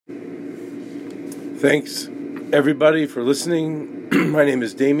Thanks, everybody, for listening. My name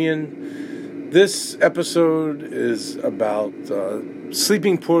is Damien. This episode is about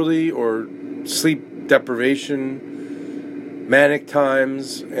sleeping poorly or sleep deprivation, manic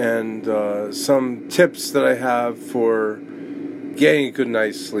times, and some tips that I have for getting a good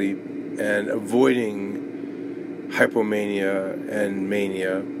night's sleep and avoiding hypomania and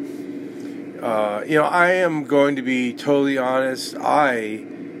mania. I am going to be totally honest. I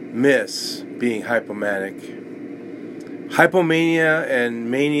miss being hypomanic. Hypomania and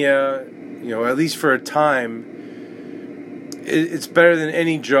mania, at least for a time, it's better than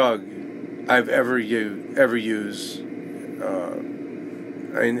any drug I've ever used.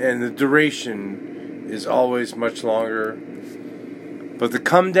 And the duration is always much longer. But the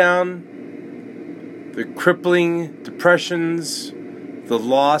come down, the crippling depressions, the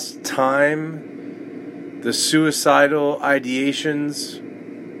lost time, the suicidal ideations,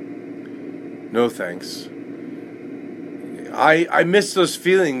 no thanks. I miss those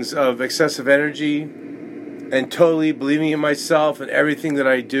feelings of excessive energy and totally believing in myself and everything that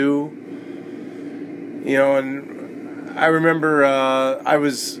I do. And I remember I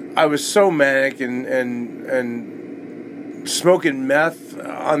was so manic and smoking meth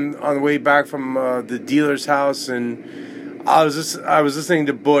on the way back from the dealer's house, and I was listening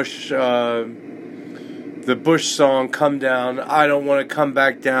to Bush. The Bush song, "Come Down." I don't want to come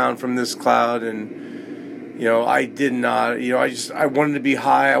back down from this cloud, and I did not. I wanted to be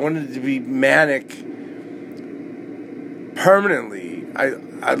high. I wanted to be manic permanently.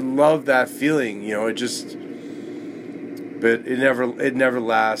 I love that feeling. But it never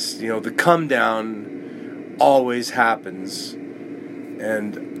lasts. The come down always happens,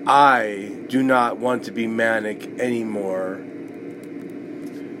 and I do not want to be manic anymore.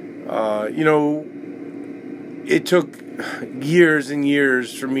 It took years and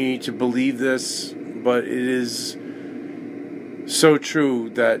years for me to believe this, but it is so true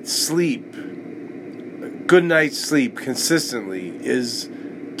that sleep, good night's sleep consistently, is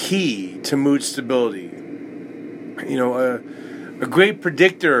key to mood stability. A great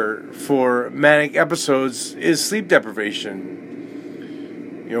predictor for manic episodes is sleep deprivation.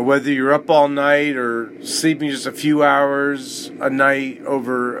 Whether you're up all night or sleeping just a few hours a night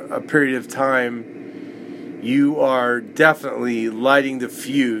over a period of time, you are definitely lighting the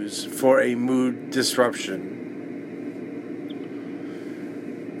fuse for a mood disruption.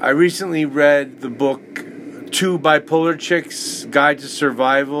 I recently read the book Two Bipolar Chicks, Guide to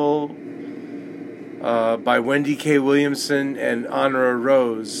Survival by Wendy K. Williamson and Honora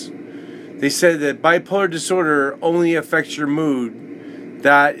Rose. They said that bipolar disorder only affects your mood.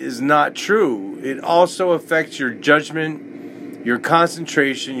 That is not true. It also affects your judgment, your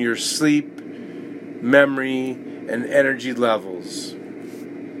concentration, your sleep, memory, and energy levels.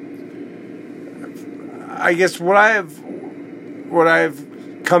 I guess what I've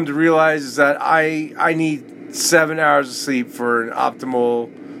come to realize is that I need 7 hours of sleep for an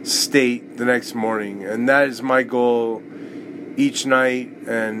optimal state the next morning, and that is my goal each night.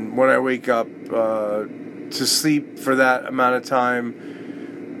 And when I wake up, to sleep for that amount of time.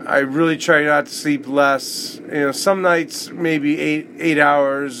 I really try not to sleep less. Some nights maybe 8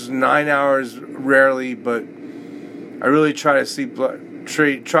 hours, 9 hours, rarely, but I really try to sleep.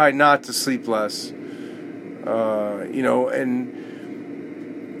 Try not to sleep less. And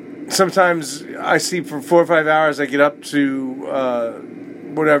sometimes I sleep for 4 or 5 hours. I get up to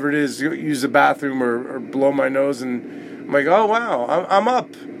whatever it is, use the bathroom or blow my nose, and I'm like, oh wow, I'm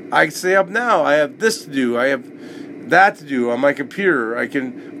up. I can stay up now. I have this to do. I have that to do on my computer. I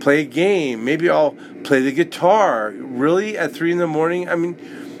can play a game. Maybe I'll play the guitar. Really? At 3 a.m? I mean,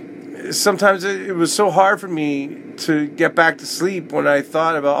 sometimes it was so hard for me to get back to sleep when I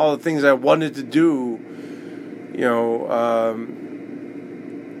thought about all the things I wanted to do.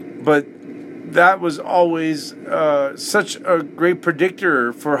 But that was always such a great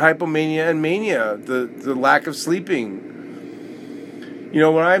predictor for hypomania and mania, the lack of sleeping.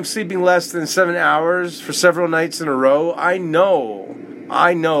 When I'm sleeping less than 7 hours for several nights in a row, I know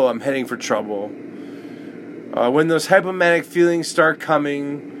I'm heading for trouble. When those hypomanic feelings start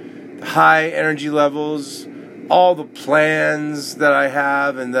coming, the high energy levels, all the plans that I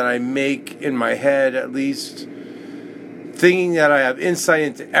have and that I make in my head, at least, thinking that I have insight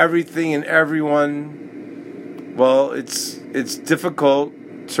into everything and everyone, well, it's difficult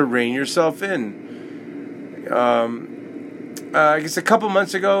to rein yourself in. I guess a couple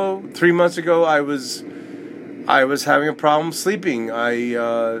months ago, 3 months ago, I was having a problem sleeping.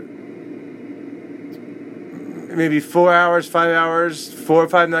 Maybe 4 hours, 5 hours, 4 or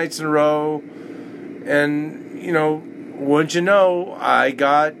 5 nights in a row, and wouldn't you know, I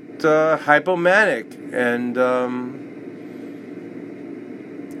got hypomanic, and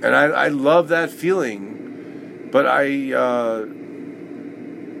I love that feeling. But I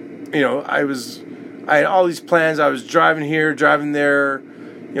had all these plans. I was driving here, driving there,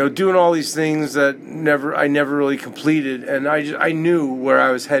 doing all these things that I never really completed, and I knew where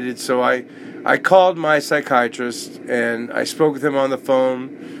I was headed. So I called my psychiatrist and I spoke with him on the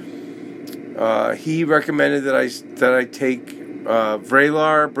phone. He recommended that I take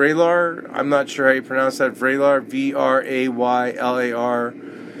Vraylar. I'm not sure how you pronounce that. Vraylar, Vraylar.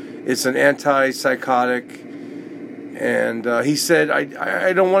 It's an antipsychotic, and he said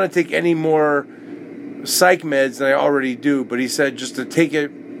I don't want to take any more psych meds than I already do. But he said just to take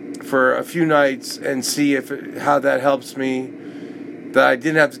it for a few nights and see how that helps me. That I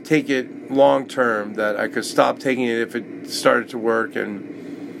didn't have to take it long term. That I could stop taking it if it started to work.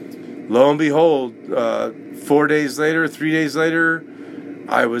 And lo and behold, 3 days later,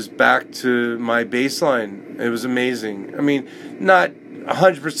 I was back to my baseline. It was amazing. I mean, not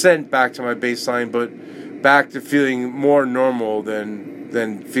 100% back to my baseline, but back to feeling more normal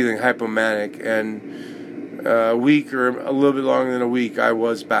than feeling hypomanic. And a week or a little bit longer than a week, I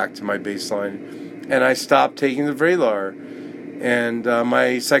was back to my baseline. And I stopped taking the Vraylar. And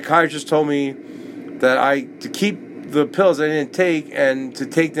my psychiatrist told me that to keep the pills I didn't take and to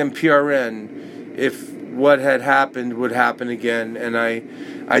take them PRN if what had happened would happen again. And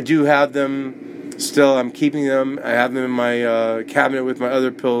I do have them still. I'm keeping them. I have them in my cabinet with my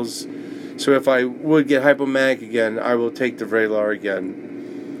other pills. So if I would get hypomanic again, I will take the Vraylar again.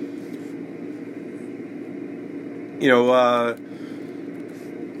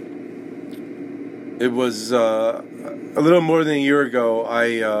 It was a little more than a year ago.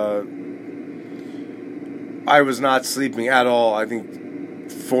 I was not sleeping at all. I think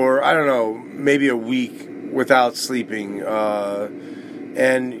for maybe a week without sleeping,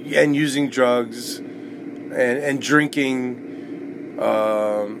 and using drugs, and drinking,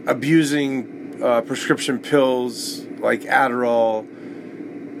 abusing prescription pills like Adderall,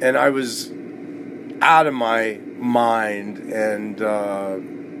 and I was out of my mind, and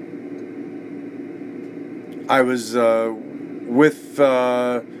I was with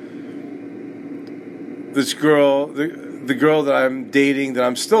this girl, the girl that I'm dating, that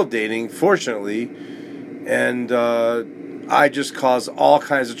I'm still dating, fortunately, and I just caused all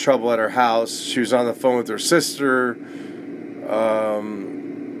kinds of trouble at her house. She was on the phone with her sister.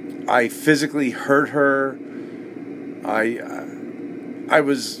 I physically hurt her.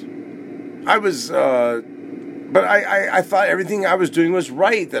 But I thought everything I was doing was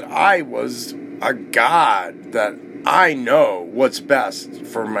right, that I was a god, that I know what's best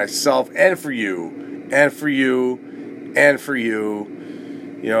for myself and for you, and for you, and for you,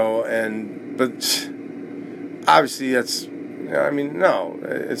 but obviously that's, no,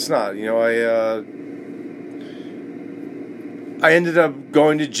 it's not, I ended up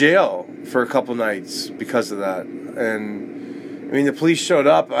going to jail for a couple nights because of that, and, the police showed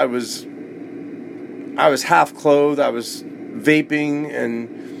up. I was half clothed, I was vaping,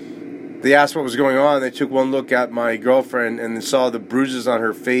 and they asked what was going on. They took one look at my girlfriend and saw the bruises on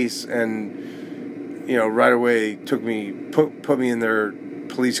her face, and right away put me in their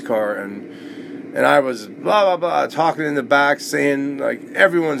police car, and I was blah blah blah talking in the back, saying like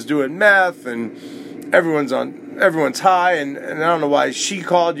everyone's doing meth and everyone's high, and I don't know why she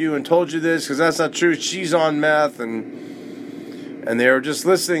called you and told you this, because that's not true. She's on meth, and they were just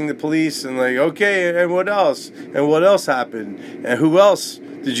listening, the police, and like, okay, and what else? And what else happened? And who else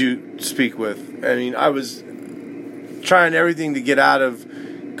did you speak with? I was trying everything to get out of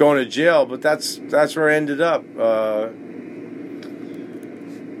going to jail, but that's where I ended up.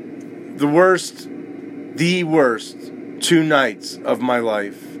 The worst 2 nights of my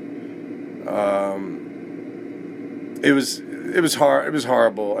life. It was hard. It was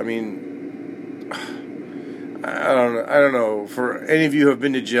horrible. I don't know. For any of you who have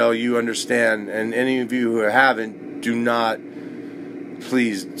been to jail, you understand, and any of you who haven't, do not.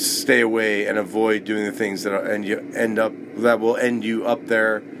 Please stay away and avoid doing the things that will end you up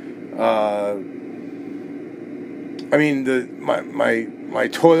there. My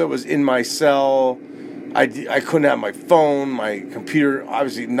toilet was in my cell. I couldn't have my phone, my computer,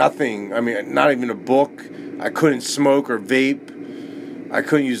 obviously nothing. Not even a book. I couldn't smoke or vape. I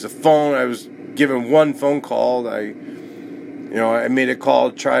couldn't use the phone. I was given one phone call. I made a call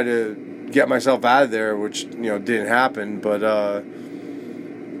to try to get myself out of there, which didn't happen. But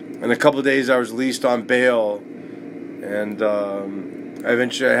in a couple of days, I was released on bail, and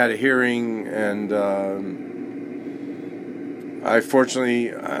eventually I had a hearing, and I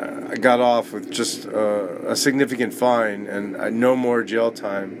fortunately I got off with just a significant fine and no more jail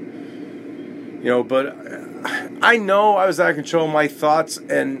time. But I know I was out of control. My thoughts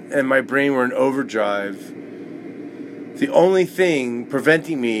and my brain were in overdrive. The only thing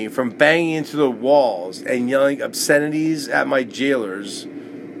preventing me from banging into the walls and yelling obscenities at my jailers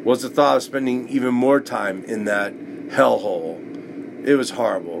was the thought of spending even more time in that hellhole. It was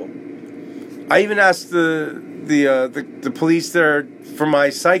horrible. I even asked the police there for my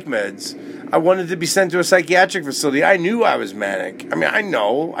psych meds. I wanted to be sent to a psychiatric facility. I knew I was manic. I mean, I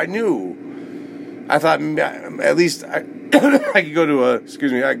knew. I thought at least I could go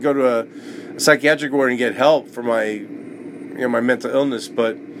to a psychiatric ward and get help for my my mental illness,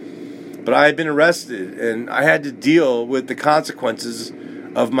 but I had been arrested and I had to deal with the consequences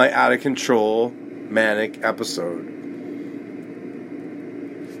of my out of control manic episode.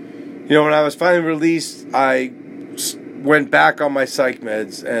 When I was finally released, I went back on my psych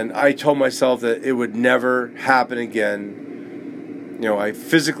meds and I told myself that it would never happen again. I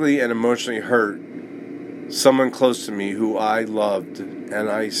physically and emotionally hurt someone close to me who I loved, and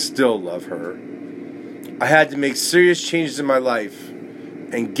I still love her. I had to make serious changes in my life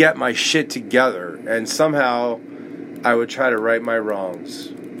and get my shit together, and somehow I would try to right my wrongs.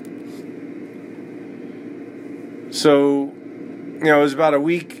 So, it was about a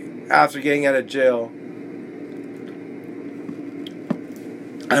week after getting out of jail,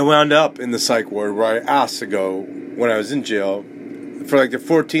 I wound up in the psych ward where I asked to go when I was in jail for like the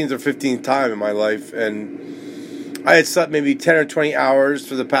 14th or 15th time in my life, and I had slept maybe 10 or 20 hours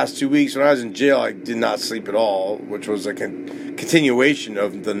for the past 2 weeks. When I was in jail, I did not sleep at all, which was a continuation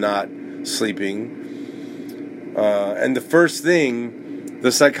of the not sleeping. And the first thing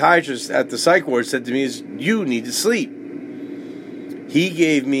the psychiatrist at the psych ward said to me is, "You need to sleep." He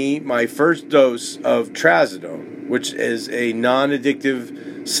gave me my first dose of trazodone, which is a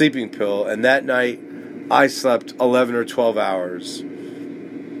non-addictive sleeping pill, and that night I slept 11 or 12 hours.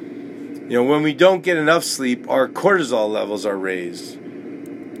 When we don't get enough sleep, our cortisol levels are raised,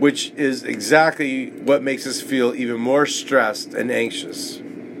 which is exactly what makes us feel even more stressed and anxious.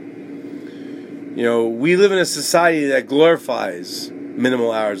 We live in a society that glorifies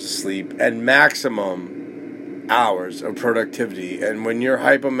minimal hours of sleep and maximum hours of productivity. And when you're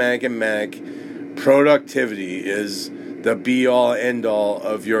hypomanic and manic, productivity is the be-all, end-all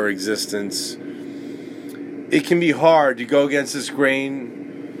of your existence. It can be hard to go against this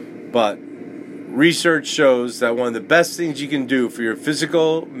grain, but research shows that one of the best things you can do for your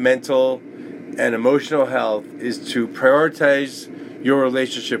physical, mental, and emotional health is to prioritize your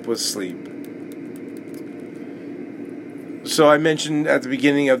relationship with sleep. So I mentioned at the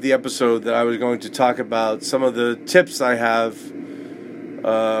beginning of the episode that I was going to talk about some of the tips I have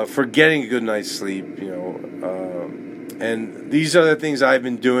for getting a good night's sleep, and these are the things I've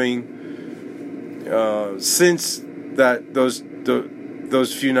been doing since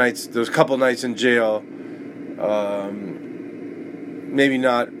those couple nights in jail. Maybe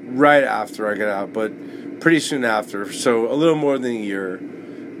not right after I got out, but pretty soon after. So a little more than a year,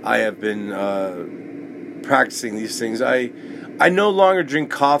 I have been practicing these things. I no longer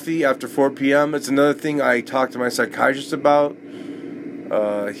drink coffee after 4 p.m. It's another thing I talked to my psychiatrist about.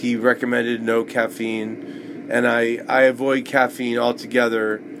 He recommended no caffeine, and I avoid caffeine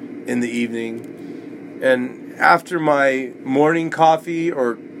altogether in the evening. And after my morning coffee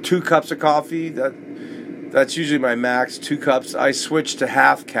or 2 cups of coffee, that's usually my max, 2 cups, I switch to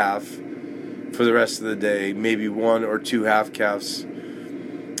half calf for the rest of the day, maybe 1 or 2 half calves.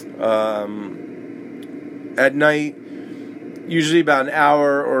 At night, usually about an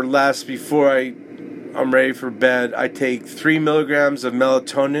hour or less before I'm ready for bed, I take 3 milligrams of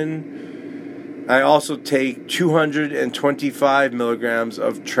melatonin. I also take 225 milligrams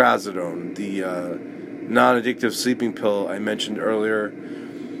of trazodone, the non-addictive sleeping pill I mentioned earlier.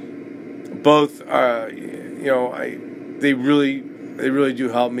 Both, they really do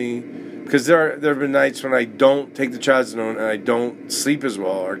help me, because there have been nights when I don't take the trazodone and I don't sleep as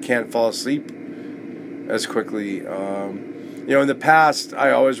well or can't fall asleep as quickly. In the past,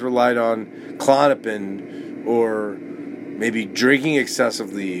 I always relied on Klonopin, or maybe drinking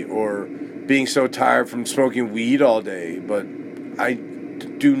excessively, or being so tired from smoking weed all day, but I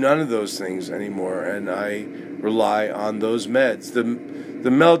do none of those things anymore, and I rely on those meds. The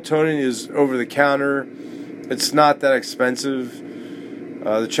melatonin is over the counter. It's not that expensive.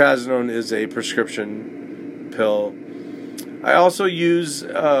 The trazodone is a prescription pill. I also use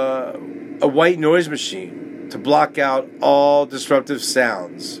a white noise machine to block out all disruptive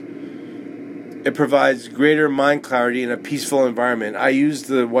sounds. It provides greater mind clarity in a peaceful environment. I use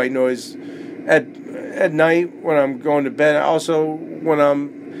the white noise at night when I'm going to bed. Also, when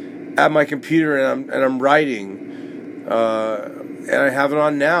I'm at my computer and I'm writing, and I have it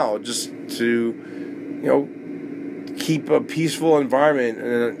on now just to keep a peaceful environment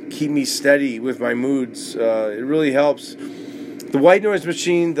and keep me steady with my moods. It really helps. The white noise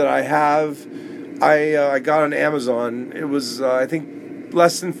machine that I have, I got on Amazon. It was I think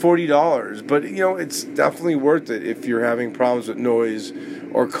less than $40, but it's definitely worth it if you're having problems with noise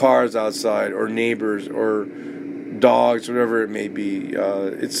or cars outside or neighbors or dogs, whatever it may be.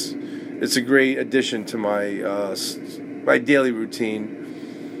 It's a great addition to my daily routine.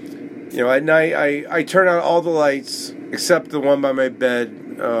 At night I turn out all the lights except the one by my bed.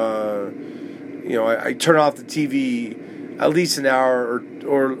 I turn off the TV at least an hour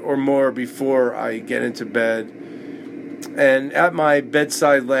or more before I get into bed. And at my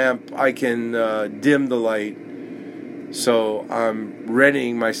bedside lamp, I can dim the light, so I'm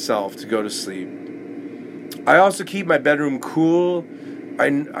readying myself to go to sleep. I also keep my bedroom cool.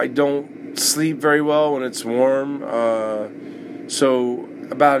 I don't sleep very well when it's warm, so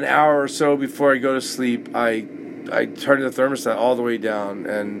about an hour or so before I go to sleep, I turn the thermostat all the way down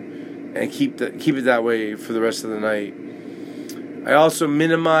and keep it that way for the rest of the night. I also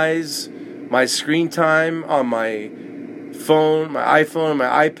minimize my screen time on my phone, my iPhone, and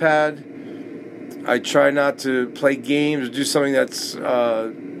my iPad. I try not to play games or do something that's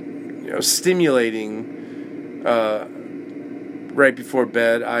stimulating right before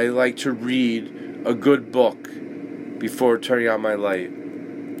bed. I like to read a good book before turning on my light.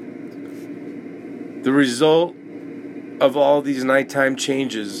 The result of all these nighttime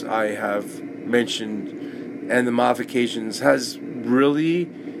changes I have mentioned and the modifications has really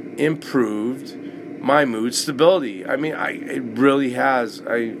improved my mood stability. I mean, it really has.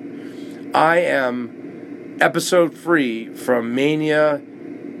 I am episode free from mania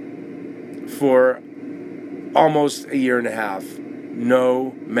for almost a year and a half.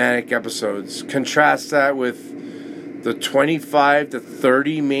 No manic episodes. Contrast that with the 25 to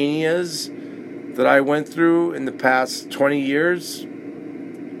 30 manias that I went through in the past 20 years.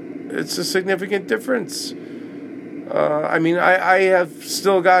 It's a significant difference. I have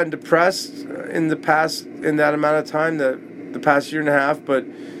still gotten depressed in that amount of time, the past year and a half, but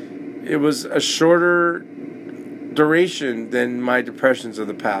it was a shorter duration than my depressions of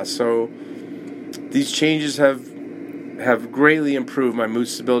the past. So these changes have greatly improved my mood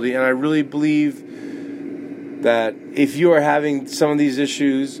stability, and I really believe that if you are having some of these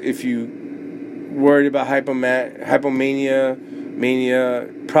issues, if you worried about hypomania, mania,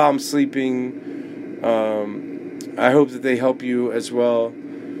 problem sleeping, I hope that they help you as well.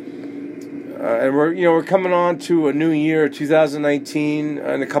 And we're coming on to a new year, 2019,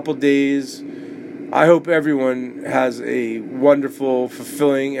 in a couple days. I hope everyone has a wonderful,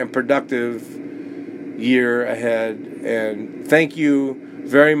 fulfilling, and productive year ahead. And thank you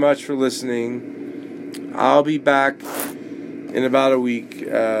very much for listening. I'll be back in about a week.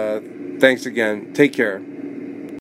 Thanks again. Take care.